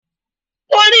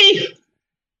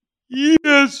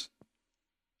Yes.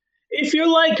 If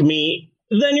you're like me,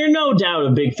 then you're no doubt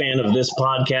a big fan of this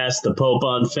podcast, The Pope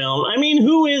on Film. I mean,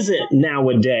 who is it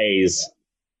nowadays?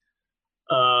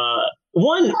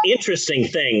 One interesting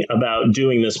thing about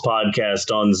doing this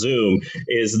podcast on Zoom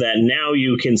is that now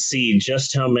you can see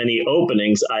just how many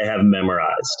openings I have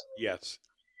memorized. Yes.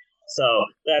 So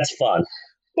that's fun.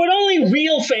 But only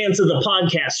real fans of the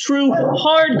podcast, true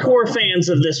hardcore fans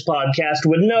of this podcast,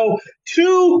 would know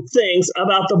two things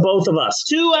about the both of us.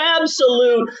 Two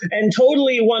absolute and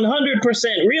totally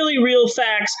 100% really real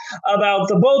facts about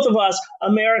the both of us,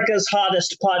 America's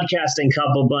hottest podcasting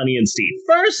couple, Bunny and Steve.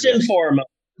 First and foremost,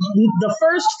 the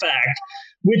first fact,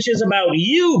 which is about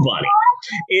you, Bunny,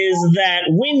 is that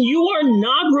when you are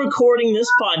not recording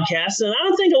this podcast, and I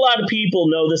don't think a lot of people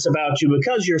know this about you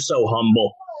because you're so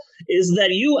humble, is that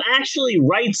you actually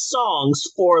write songs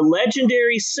for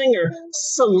legendary singer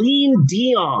Celine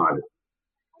Dion.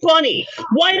 Bunny,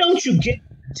 why don't you get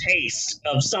a taste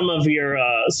of some of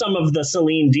the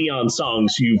Celine Dion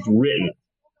songs you've written?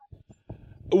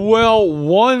 Well,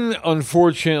 one,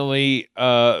 unfortunately,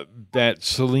 that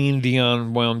Celine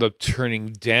Dion wound up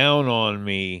turning down on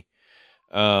me,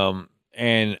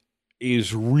 and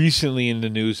is recently in the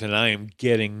news, and I am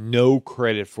getting no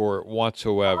credit for it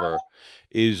whatsoever,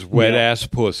 is Wet Ass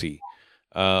Pussy.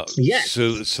 Yes.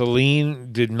 So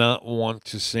Celine did not want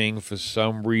to sing for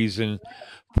some reason,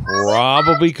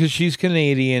 probably because she's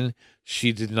Canadian.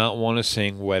 She did not want to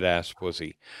sing Wet Ass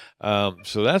Pussy.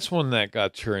 So that's one that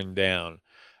got turned down.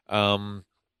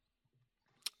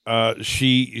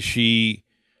 She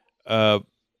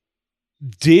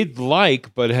did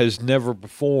like, but has never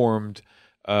performed,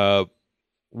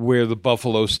 Where the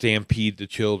Buffalo Stampede the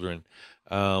Children.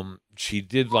 She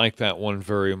did like that one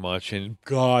very much, and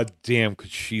god damn could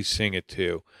she sing it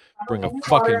too. Bring a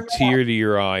fucking tear to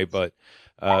your eye, but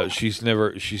she's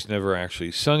never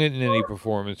actually sung it in any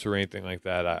performance or anything like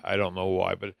that. I don't know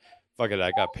why, but fuck it,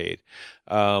 I got paid.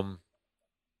 And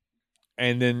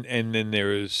then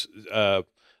there is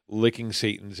Licking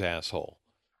Satan's Asshole.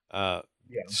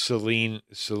 Celine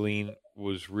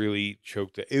was really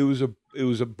choked. It was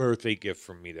a birthday gift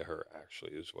from me to her,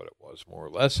 actually, is what it was, more or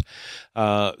less.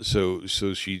 So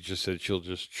she just said she'll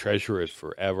just treasure it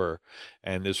forever.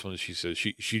 And this one, she says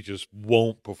she just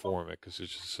won't perform it because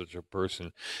it's just such a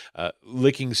person.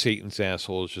 Licking Satan's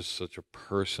Asshole is just such a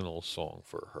personal song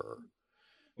for her.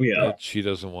 Yeah. That she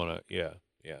doesn't want to. Yeah.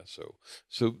 So,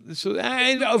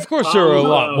 and of course there are a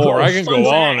lot more. I can go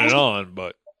on and on,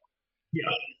 but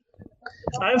yeah.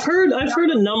 I've heard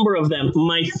a number of them.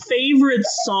 My favorite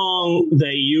song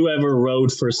that you ever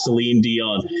wrote for Celine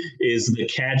Dion is the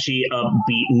catchy,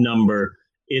 upbeat number,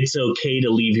 "It's Okay to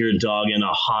Leave Your Dog in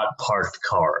a Hot Parked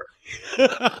Car."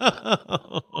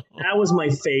 That was my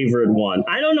favorite one.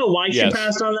 I don't know why she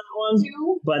passed on that one,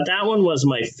 but that one was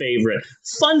my favorite.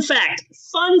 Fun fact.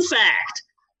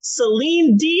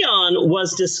 Celine Dion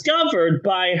was discovered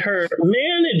by her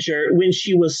manager when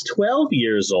she was 12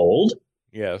 years old.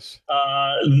 Yes.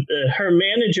 Her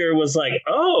manager was like,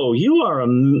 "Oh, you are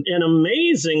an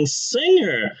amazing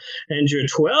singer, and you're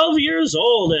 12 years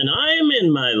old, and I'm in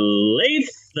my late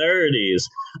 30s.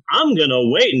 I'm going to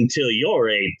wait until you're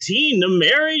 18 to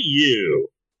marry you."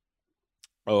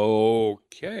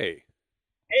 Okay.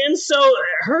 And so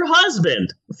her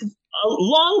husband, a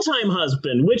longtime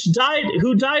husband,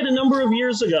 who died a number of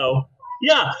years ago,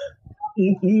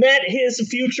 met his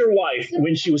future wife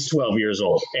when she was 12 years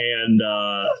old. And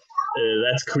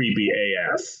that's creepy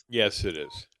AF. Yes, it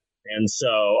is. And so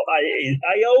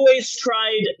I always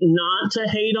tried not to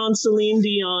hate on Celine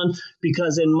Dion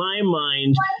because in my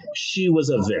mind, she was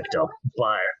a victim.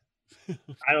 But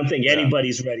I don't think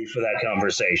anybody's ready for that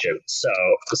conversation. So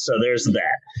there's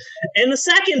that. And the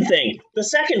second fact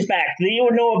that you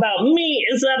would know about me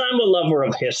is that I'm a lover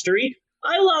of history.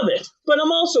 I love it, but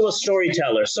I'm also a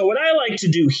storyteller. So what I like to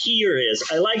do here is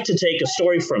I like to take a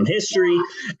story from history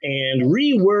and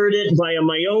reword it via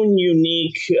my own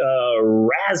unique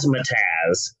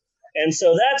razzmatazz. And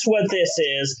so that's what this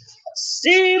is.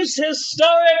 Steve's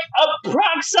Historic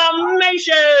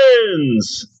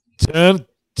Approximations! Dun,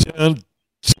 dun,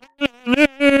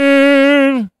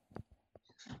 dun.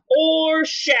 Or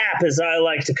SHAP, as I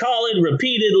like to call it,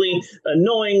 repeatedly,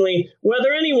 annoyingly,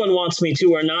 whether anyone wants me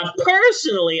to or not.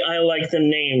 Personally, I like the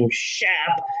name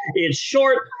SHAP. It's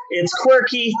short, it's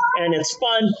quirky, and it's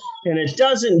fun, and it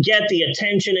doesn't get the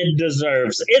attention it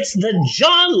deserves. It's the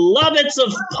John Lovitz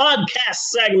of podcast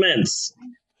segments.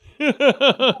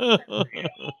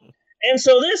 And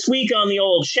so this week on the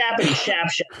old Shappity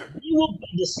Shap, we will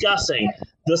be discussing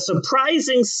the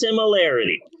surprising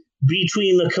similarity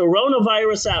between the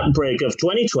coronavirus outbreak of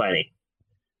 2020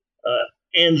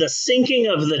 and the sinking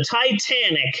of the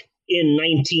Titanic in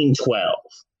 1912.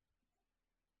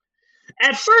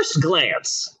 At first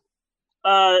glance,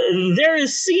 there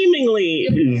is seemingly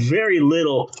very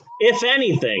little, if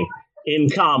anything, in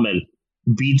common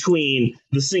between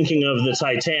the sinking of the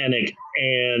Titanic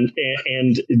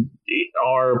and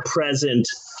our present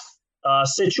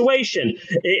situation,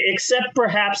 except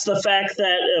perhaps the fact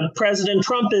that President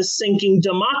Trump is sinking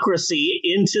democracy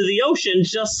into the ocean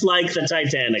just like the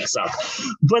Titanic sunk.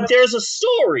 But there's a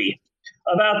story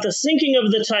about the sinking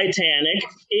of the Titanic.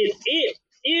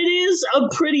 It is a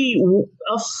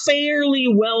fairly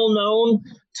well-known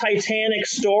Titanic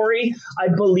story. I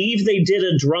believe they did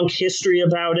a drunk history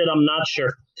about it. I'm not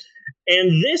sure.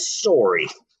 And this story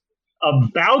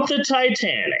about the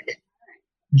Titanic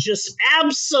just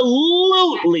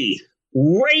absolutely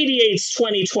radiates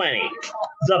 2020.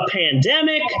 The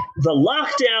pandemic, the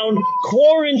lockdown,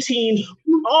 quarantine,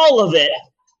 all of it.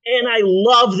 And I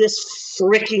love this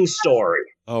freaking story.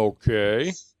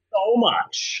 Okay. So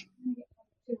much.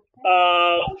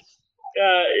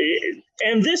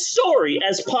 And this story,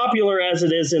 as popular as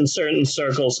it is in certain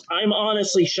circles, I'm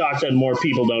honestly shocked that more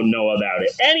people don't know about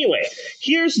it. Anyway,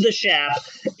 here's the chap.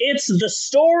 It's the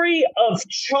story of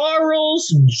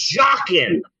Charles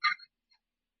Joughin.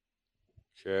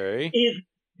 Okay.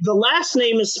 The last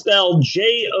name is spelled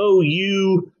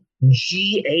Joughin,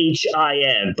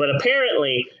 but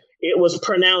apparently it was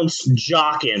pronounced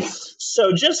Joughin.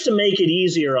 So just to make it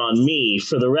easier on me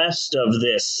for the rest of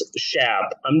this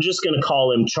chap, I'm just going to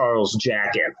call him Charles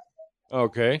Joughin.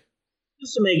 Okay.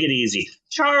 Just to make it easy.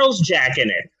 Charles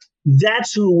Joughin.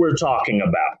 That's who we're talking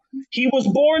about. He was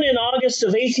born in August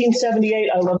of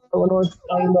 1878. I love you, Eleanor.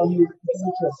 I love you.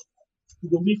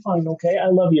 You'll be fine, okay? I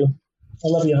love you. I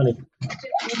love you, honey.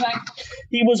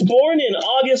 He was born in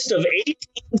August of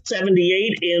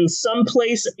 1878 in some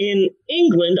place in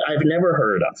England I've never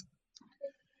heard of.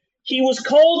 He was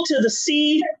called to the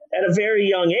sea at a very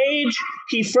young age.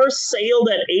 He first sailed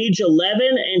at age 11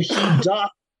 and he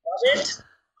docked of it.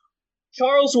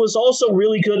 Charles was also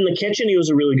really good in the kitchen. He was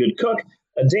a really good cook,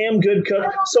 a damn good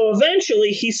cook. So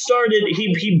eventually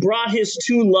he brought his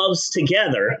two loves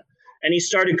together. And he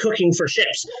started cooking for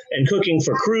ships and cooking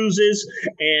for cruises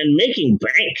and making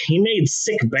bank. He made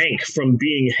sick bank from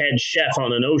being head chef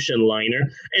on an ocean liner.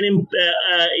 And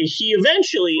he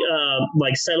eventually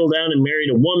settled down and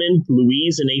married a woman,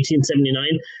 Louise, in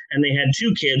 1879. And they had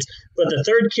two kids. But the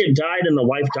third kid died and the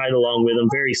wife died along with him.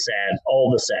 Very sad. All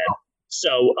the sad.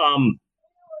 So,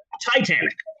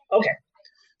 Titanic. Okay.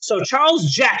 So Charles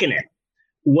Joughin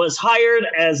was hired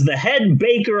as the head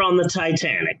baker on the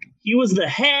Titanic. He was the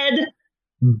head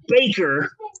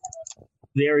baker.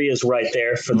 There he is right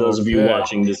there for those of you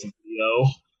watching this video.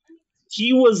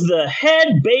 He was the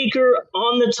head baker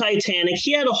on the Titanic.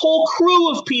 He had a whole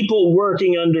crew of people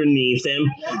working underneath him.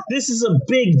 This is a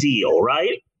big deal,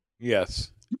 right? Yes.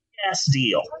 Yes,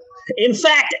 deal. In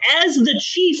fact, as the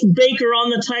chief baker on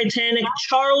the Titanic,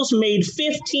 Charles made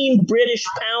 15 British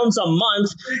pounds a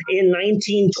month in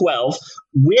 1912,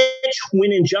 which,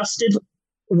 when adjusted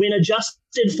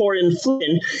for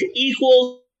inflation,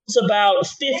 equals about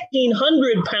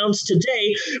 1,500 pounds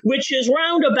today, which is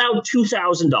round about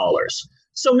 $2,000.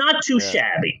 So not too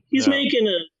shabby. He's making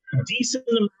a decent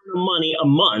amount of money a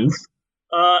month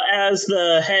as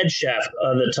the head chef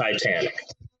of the Titanic.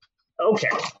 Okay.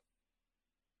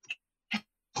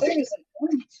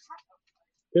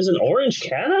 There's an orange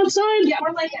cat outside? Yeah,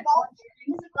 we're like,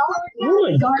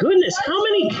 oh my goodness, how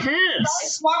many cats?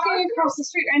 It's walking across the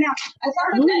street right now. I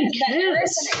thought that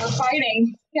Eris and it were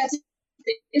fighting. Yeah,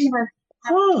 it's her.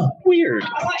 Oh, weird.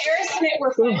 I thought Eris and it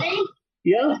were fighting.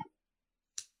 Yeah.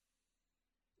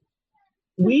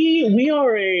 We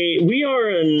are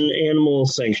an animal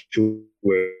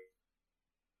sanctuary.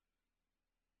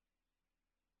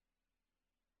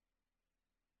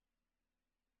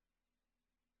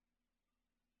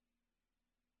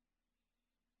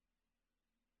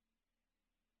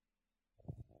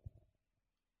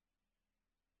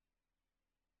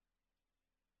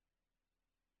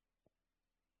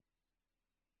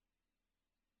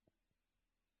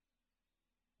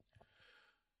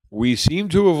 We seem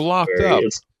to have locked up.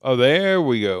 Oh, there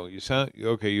we go. You sound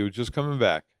okay. You were just coming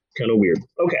back. Kind of weird.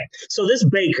 Okay, so this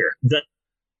baker,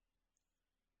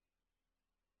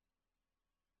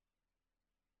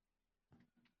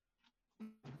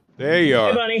 there you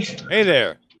are. Hey, bunny. Hey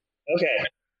there. Okay.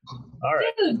 All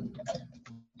right. Dude,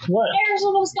 What? Eris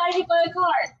almost got hit by a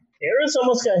car. Eris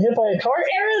almost got hit by a car?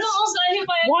 Eris almost got hit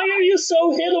by a car. Why are you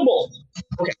so hittable?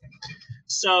 Okay.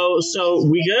 So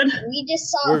we good? We just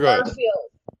saw Garfield.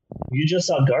 You just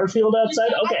saw Garfield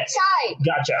outside? Okay. Outside.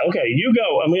 Gotcha. Okay, you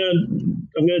go. I'm going to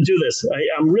I'm gonna do this.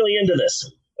 I'm really into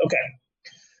this. Okay.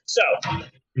 So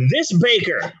this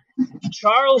baker,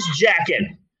 Charles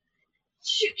Joughin,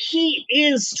 he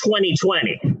is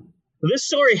 2020. This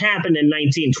story happened in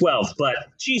 1912, but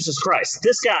Jesus Christ,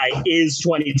 this guy is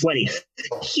 2020.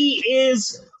 He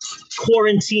is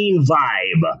quarantine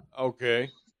vibe. Okay.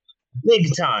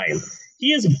 Big time.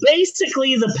 He is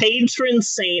basically the patron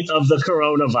saint of the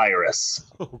coronavirus.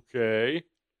 Okay.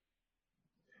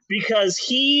 Because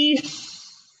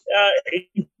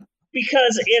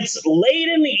because it's late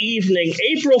in the evening,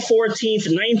 April 14th,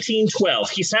 1912.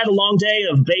 He's had a long day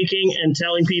of baking and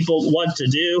telling people what to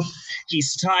do.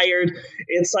 He's tired.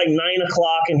 It's like 9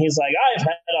 o'clock, and he's like, I've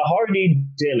had a hearty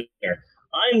dinner.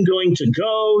 I'm going to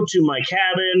go to my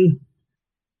cabin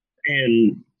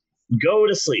and go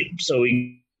to sleep. So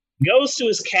he goes to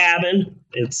his cabin.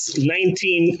 It's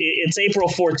April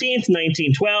 14th,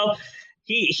 1912.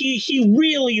 He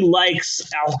really likes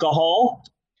alcohol.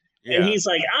 Yeah. And he's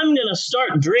like, I'm going to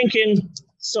start drinking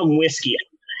some whiskey. I'm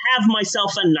going to have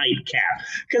myself a nightcap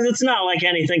because it's not like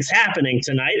anything's happening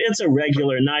tonight. It's a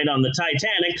regular night on the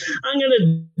Titanic. I'm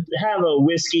going to have a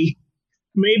whiskey,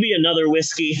 maybe another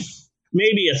whiskey,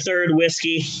 maybe a third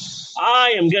whiskey.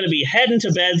 I am going to be heading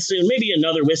to bed soon, maybe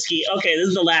another whiskey. Okay, this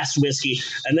is the last whiskey,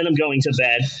 and then I'm going to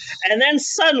bed. And then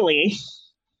suddenly,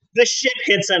 the ship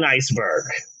hits an iceberg.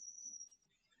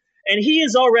 And he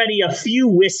is already a few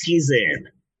whiskeys in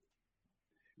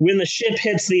when the ship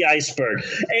hits the iceberg.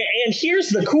 And here's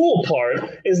the cool part,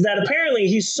 is that apparently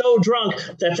he's so drunk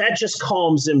that just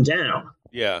calms him down.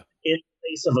 Yeah. In the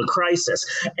face of a crisis.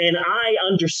 And I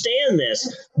understand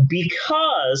this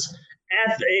because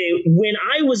when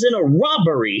I was in a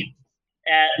robbery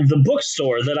at the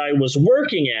bookstore that I was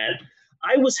working at,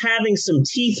 I was having some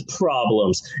teeth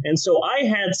problems. And so I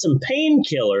had some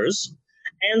painkillers.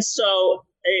 And so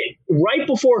right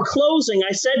before closing,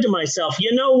 I said to myself,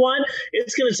 you know what?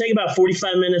 It's going to take about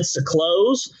 45 minutes to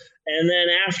close. And then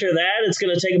after that, it's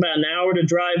going to take about an hour to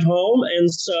drive home.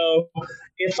 And so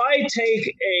if I take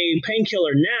a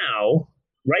painkiller now,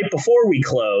 right before we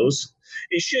close,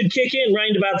 it should kick in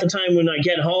right about the time when I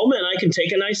get home and I can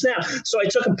take a nice nap. So I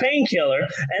took a painkiller.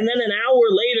 And then an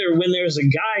hour later, when there's a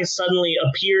guy suddenly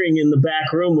appearing in the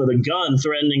back room with a gun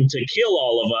threatening to kill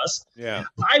all of us, Yeah.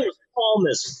 I was calm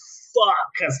as fuck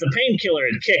because the painkiller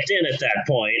had kicked in at that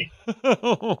point.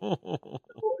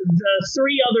 The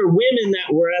three other women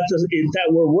that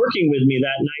were working with me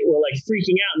that night were like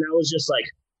freaking out, and I was just like,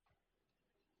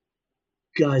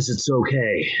 guys, it's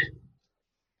okay.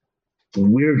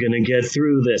 We're going to get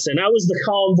through this. And I was the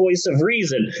calm voice of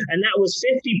reason. And that was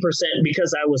 50%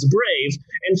 because I was brave,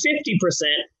 and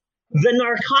 50% the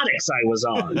narcotics I was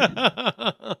on.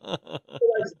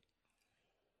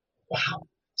 Wow.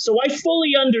 So I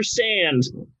fully understand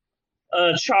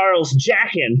Charles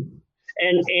Joughin,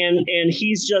 and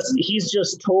he's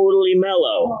just totally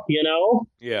mellow, you know?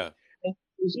 Yeah.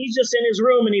 He's just in his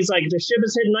room, and he's like, the ship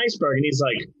has hit an iceberg, and he's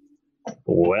like,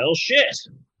 well, shit.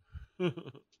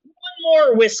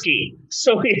 More whiskey.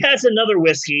 So he has another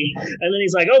whiskey, and then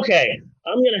he's like, okay,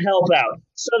 I'm gonna help out.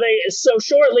 So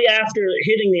shortly after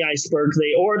hitting the iceberg,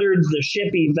 they ordered the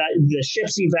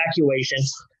ship's evacuation.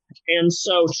 And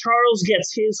so Charles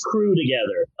gets his crew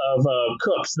together of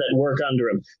cooks that work under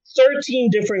him, 13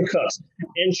 different cooks.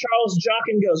 And Charles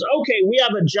Joughin goes, okay, we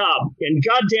have a job, and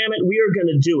God damn it, we are going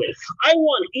to do it. I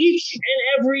want each and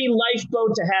every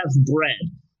lifeboat to have bread,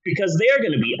 because they are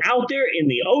going to be out there in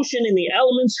the ocean, in the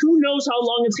elements. Who knows how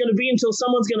long it's going to be until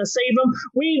someone's going to save them?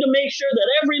 We need to make sure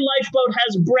that every lifeboat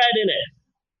has bread in it.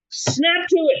 Snap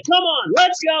to it. Come on,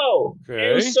 let's go.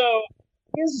 Okay. And so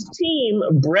his team,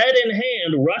 bread in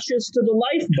hand, rushes to the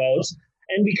lifeboats,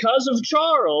 and because of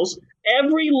Charles,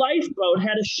 every lifeboat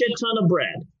had a shit ton of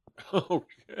bread.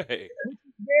 Okay.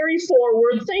 Very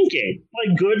forward thinking,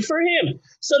 like good for him.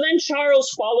 So then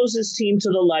Charles follows his team to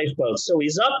the lifeboats. So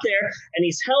he's up there and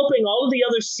he's helping all of the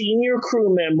other senior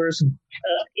crew members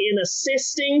in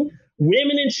assisting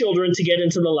women and children to get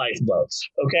into the lifeboats.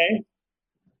 Okay.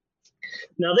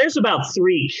 Now there's about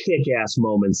 3 kick-ass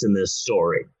moments in this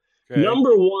story. Okay.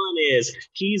 Number 1 is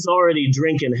he's already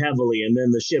drinking heavily, and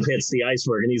then the ship hits the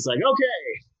iceberg, and he's like,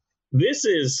 okay, this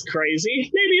is crazy.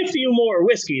 Maybe a few more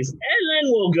whiskeys, and then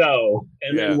we'll go,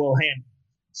 and then we'll handle.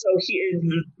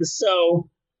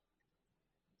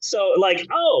 So like,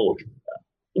 oh,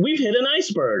 we've hit an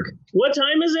iceberg. What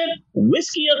time is it?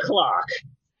 Whiskey o'clock.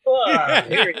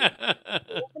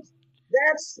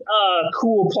 That's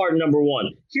cool part number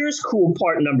 1. Here's cool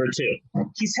part number 2.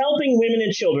 He's helping women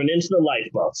and children into the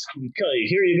lifeboats. Okay,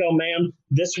 here you go, ma'am.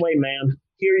 This way, ma'am.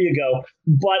 Here you go.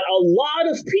 But a lot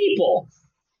of people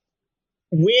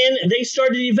when they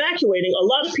started evacuating, a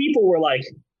lot of people were like,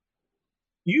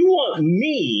 you want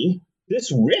me,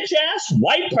 this rich-ass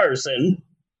white person,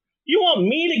 you want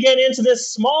me to get into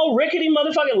this small, rickety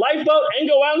motherfucking lifeboat and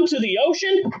go out into the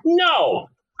ocean? No.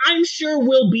 I'm sure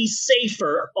we'll be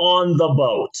safer on the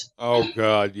boat. Oh,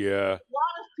 God, yeah. A lot of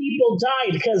people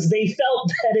died because they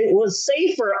felt that it was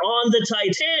safer on the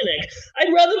Titanic.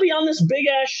 I'd rather be on this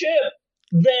big-ass ship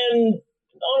than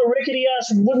on a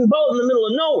rickety-ass wooden boat in the middle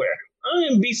of nowhere. I'm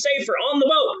going to be safer on the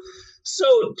boat.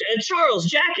 So Charles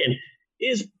Joughin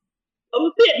is a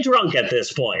bit drunk at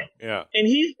this point. Yeah. And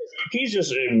he's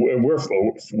just, we're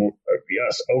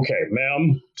yes, okay,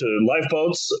 ma'am, to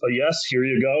lifeboats, yes, here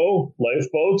you go,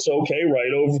 lifeboats, okay,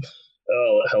 right over,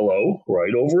 hello,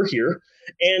 right over here.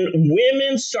 And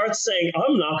women start saying,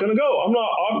 I'm not going to go, I'm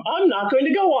not going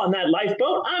to go on that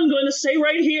lifeboat, I'm going to stay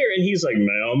right here. And he's like,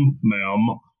 ma'am,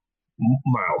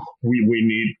 we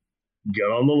need, get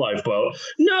on the lifeboat.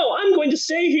 No, I'm going to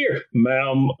stay here.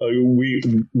 Ma'am, we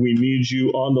need you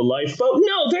on the lifeboat.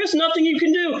 No, there's nothing you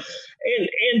can do.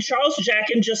 And Charles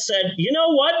Joughin just said, you know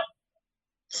what?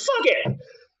 Fuck it.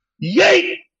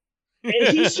 Yay! And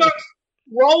he starts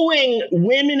throwing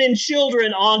women and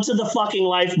children onto the fucking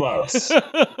lifeboats. And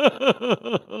there's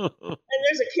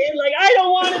a kid like, I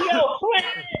don't want to go.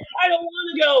 I don't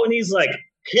want to go. And he's like,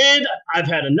 kid, I've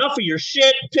had enough of your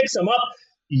shit. Picks him up.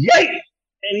 Yay!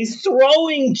 And he's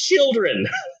throwing children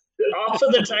off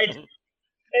of the Titanic.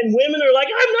 And women are like,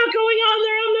 I'm not going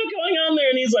on there.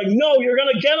 And he's like, no, you're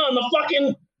going to get on the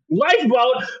fucking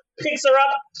lifeboat. Picks her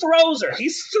up, throws her.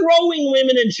 He's throwing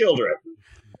women and children.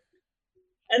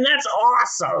 And that's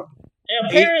awesome. And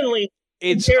apparently,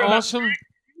 it's awesome.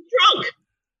 Drunk.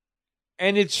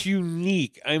 And it's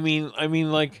unique. I mean,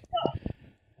 like,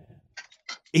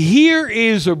 here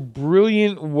is a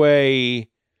brilliant way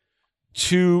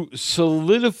to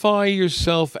solidify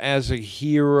yourself as a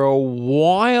hero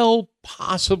while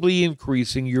possibly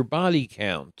increasing your body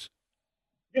count.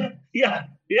 Yeah.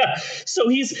 So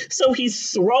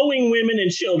he's throwing women and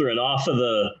children off of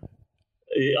the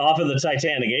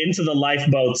Titanic into the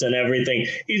lifeboats and everything.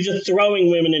 He's just throwing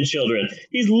women and children.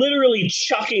 He's literally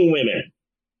chucking women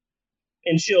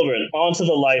and children onto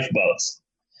the lifeboats.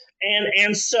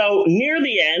 And so near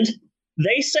the end,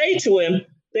 they say to him,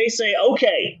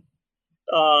 okay,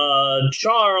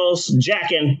 Charles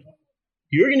Joughin,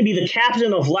 you're going to be the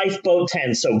captain of Lifeboat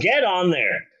 10, so get on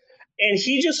there. And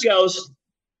he just goes,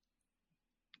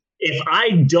 if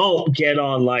I don't get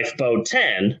on Lifeboat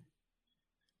 10,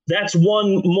 that's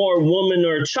one more woman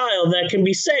or child that can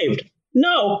be saved.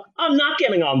 No, I'm not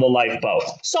getting on the lifeboat.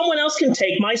 Someone else can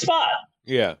take my spot.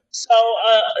 Yeah.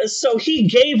 So he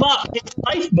gave up his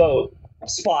lifeboat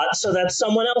spot so that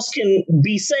someone else can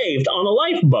be saved on a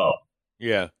lifeboat.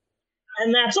 Yeah.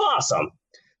 And that's awesome.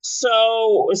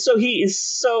 So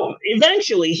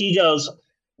eventually he goes,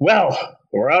 well,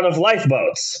 we're out of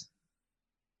lifeboats.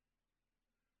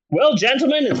 Well,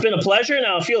 gentlemen, it's been a pleasure.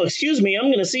 Now, if you'll excuse me, I'm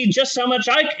going to see just how much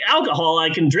alcohol I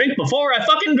can drink before I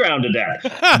fucking drown to death.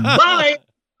 Bye.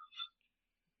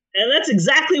 And that's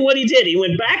exactly what he did. He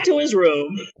went back to his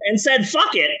room and said,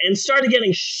 fuck it, and started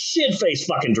getting shit-faced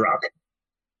fucking drunk.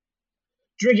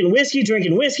 Drinking whiskey.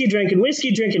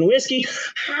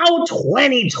 How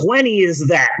 2020 is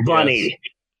that, Bunny? Yes.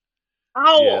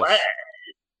 How... Yes.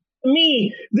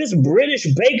 This British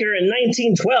baker in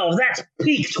 1912, that's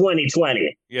peak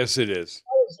 2020. Yes, it is.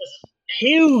 That was just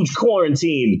huge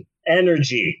quarantine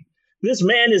energy. This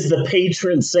man is the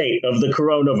patron saint of the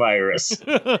coronavirus.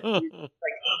 Like,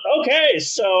 okay,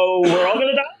 so we're all going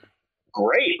to die?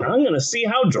 Great. I'm going to see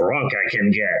how drunk I can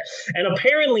get. And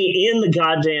apparently in the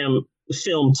goddamn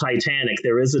film Titanic,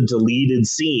 there is a deleted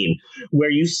scene where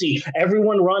you see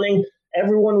everyone running, and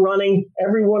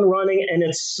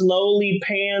it slowly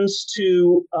pans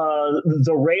to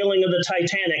the railing of the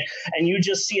Titanic, and you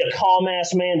just see a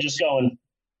calm-ass man just going,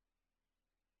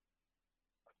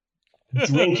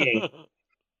 drinking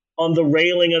on the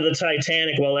railing of the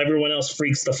Titanic while everyone else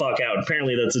freaks the fuck out.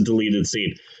 Apparently that's a deleted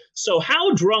scene. So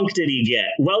how drunk did he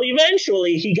get? Well,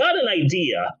 eventually he got an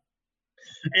idea,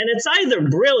 and it's either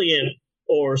brilliant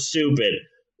or stupid,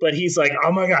 but he's like,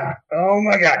 oh my God,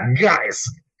 guys,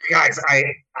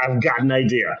 I've got an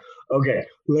idea. Okay,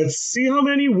 let's see how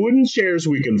many wooden chairs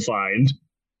we can find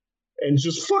and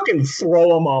just fucking throw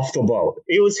them off the boat.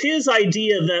 It was his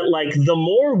idea that, like, the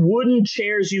more wooden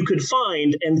chairs you could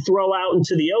find and throw out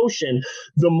into the ocean,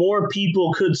 the more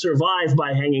people could survive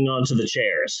by hanging onto the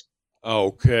chairs.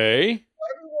 Okay.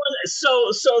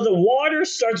 So the water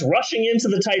starts rushing into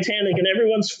the Titanic and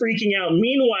everyone's freaking out.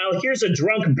 Meanwhile, here's a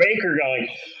drunk baker going,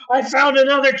 I found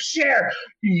another chair.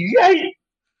 Yay!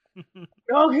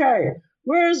 Okay,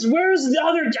 Where's the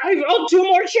other? Two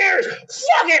more chairs.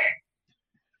 Fuck it.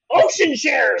 Ocean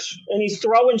chairs. And he's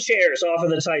throwing chairs off of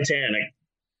the Titanic.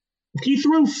 He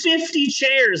threw 50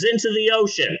 chairs into the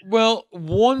ocean. Well,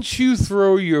 once you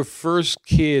throw your first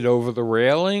kid over the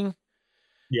railing,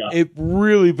 it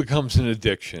really becomes an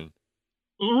addiction.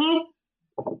 Mm-hmm.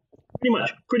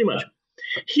 Pretty much.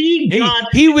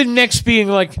 He would next being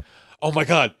like, oh my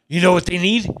God, you know what they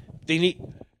need? They need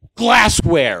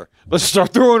glassware. Let's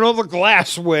start throwing all the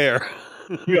glassware.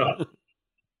 Yeah.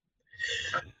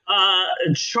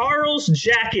 Charles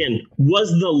Joughin was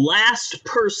the last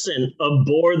person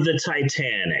aboard the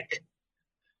Titanic.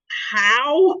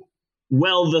 How?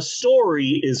 Well, the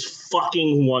story is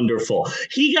fucking wonderful.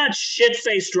 He got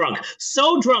shit-faced drunk,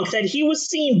 so drunk that he was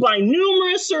seen by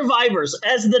numerous survivors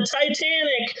as the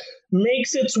Titanic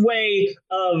makes its way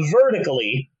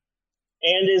vertically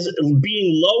and is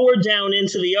being lowered down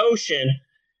into the ocean.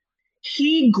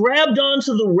 He grabbed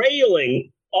onto the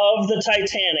railing of the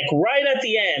Titanic right at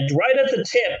the end, right at the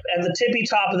tippy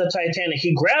top of the Titanic.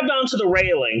 He grabbed onto the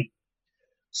railing,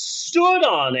 stood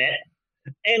on it,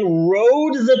 and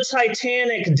rode the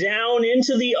Titanic down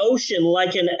into the ocean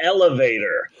like an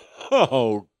elevator.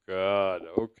 Oh, God.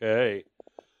 Okay.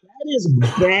 That is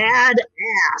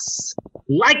badass.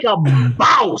 Like a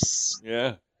boss.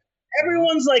 Yeah.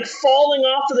 Everyone's like falling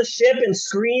off of the ship and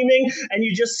screaming, and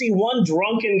you just see one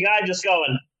drunken guy just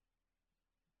going,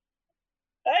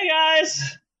 hey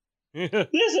guys,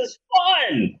 this is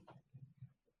fun.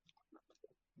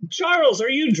 Charles, are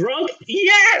you drunk?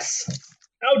 Yes.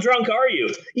 How drunk are you?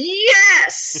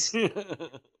 Yes.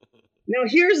 Now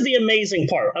here's the amazing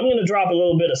part. I'm going to drop a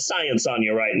little bit of science on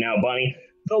you right now, Bunny.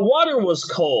 The water was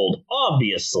cold,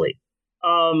 obviously.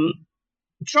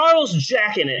 Charles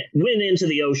Joughin went into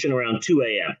the ocean around 2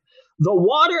 a.m. The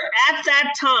water at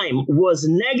that time was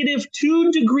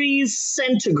 -2 degrees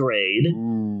centigrade,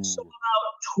 so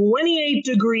about 28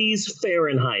 degrees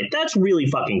Fahrenheit. That's really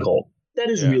fucking cold.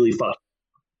 That is really fucking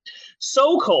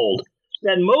so cold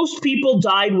that most people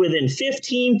died within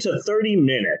 15 to 30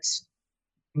 minutes.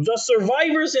 The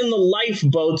survivors in the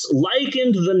lifeboats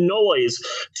likened the noise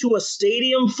to a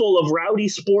stadium full of rowdy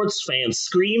sports fans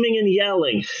screaming and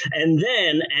yelling, and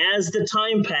then, as the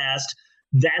time passed,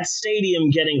 that stadium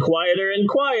getting quieter and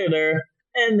quieter,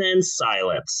 and then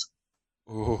silence.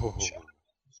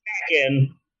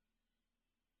 Second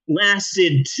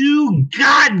lasted 2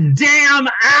 goddamn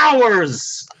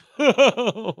hours!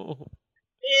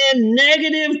 In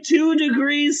 -2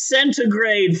 degrees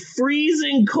centigrade,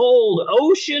 freezing cold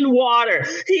ocean water.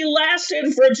 He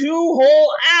lasted for 2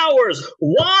 whole hours.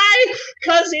 Why?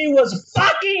 Because he was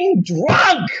fucking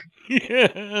drunk.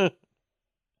 Yeah.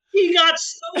 He got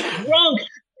so drunk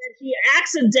that he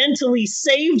accidentally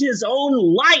saved his own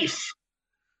life.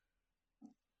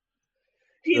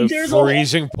 The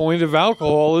freezing point of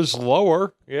alcohol is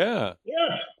lower. Yeah.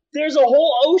 Yeah. There's a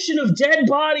whole ocean of dead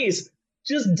bodies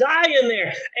just dying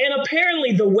there. And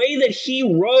apparently the way that he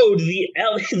rode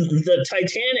the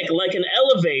Titanic like an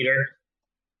elevator,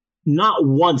 not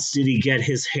once did he get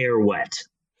his hair wet.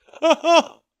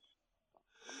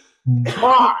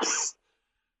 Boss!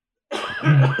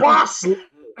 Boss! Man.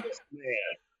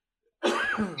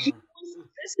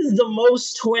 This is the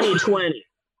most 2020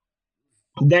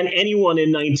 than anyone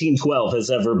in 1912 has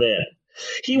ever been.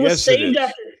 He was saved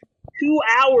after 2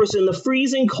 hours in the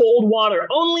freezing cold water.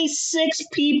 Only 6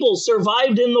 people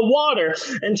survived in the water,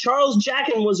 and Charles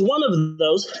Joughin was one of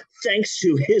those, thanks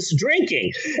to his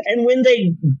drinking. And when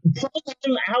they pulled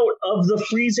him out of the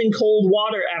freezing cold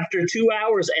water after 2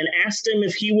 hours and asked him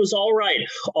if he was all right,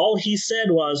 all he said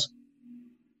was,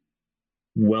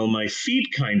 well, my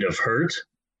feet kind of hurt.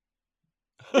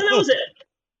 And that was it.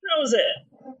 That was it.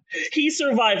 He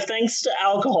survived thanks to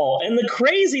alcohol. And the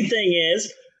crazy thing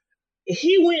is,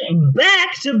 he went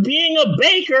back to being a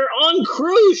baker on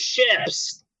cruise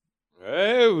ships.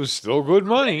 It was still good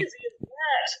money.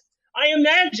 I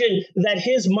imagine that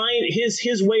his mind,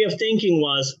 his way of thinking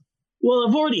was, well,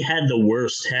 I've already had the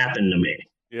worst happen to me.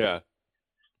 Yeah.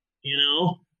 You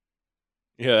know?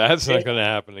 Yeah, that's not going to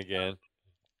happen again.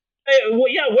 Well,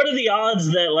 yeah, what are the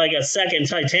odds that like a second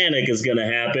Titanic is going to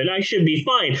happen? I should be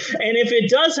fine. And if it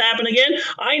does happen again,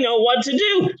 I know what to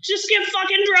do. Just get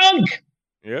fucking drunk.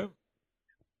 Yeah.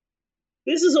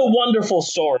 This is a wonderful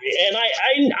story, and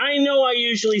I know I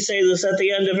usually say this at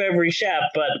the end of every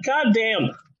chat, but goddamn,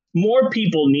 more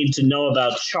people need to know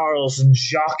about Charles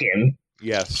Joughin.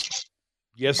 Yes.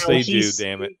 Yes, they do,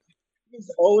 damn it.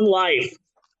 His own life,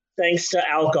 thanks to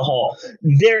alcohol.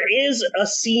 There is a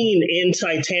scene in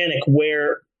Titanic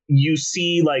where you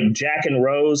see like Jack and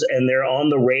Rose and they're on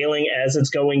the railing as it's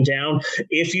going down.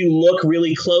 If you look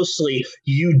really closely,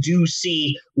 you do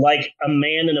see like a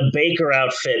man in a baker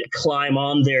outfit climb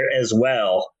on there as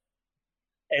well.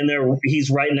 And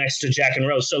he's right next to Jack and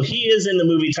Rose. So he is in the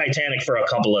movie Titanic for a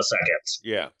couple of seconds.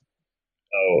 Yeah.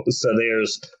 Oh, so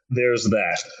there's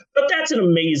that. But that's an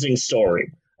amazing story.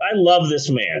 I love this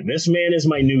man. This man is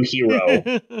my new hero.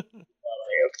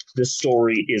 This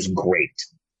story is great.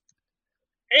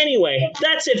 Anyway,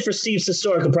 that's it for Steve's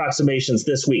Historic Approximations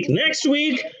this week. Next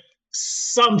week,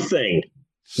 something.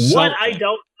 What I don't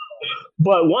know.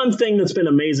 But one thing that's been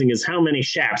amazing is how many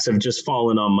shaps have just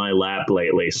fallen on my lap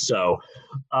lately. So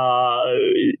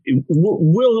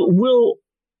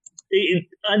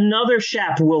another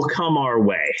shap will come our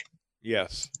way.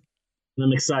 Yes.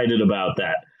 I'm excited about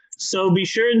that. So be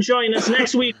sure and join us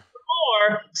next week for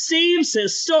more Steve's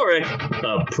Historic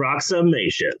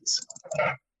Approximations.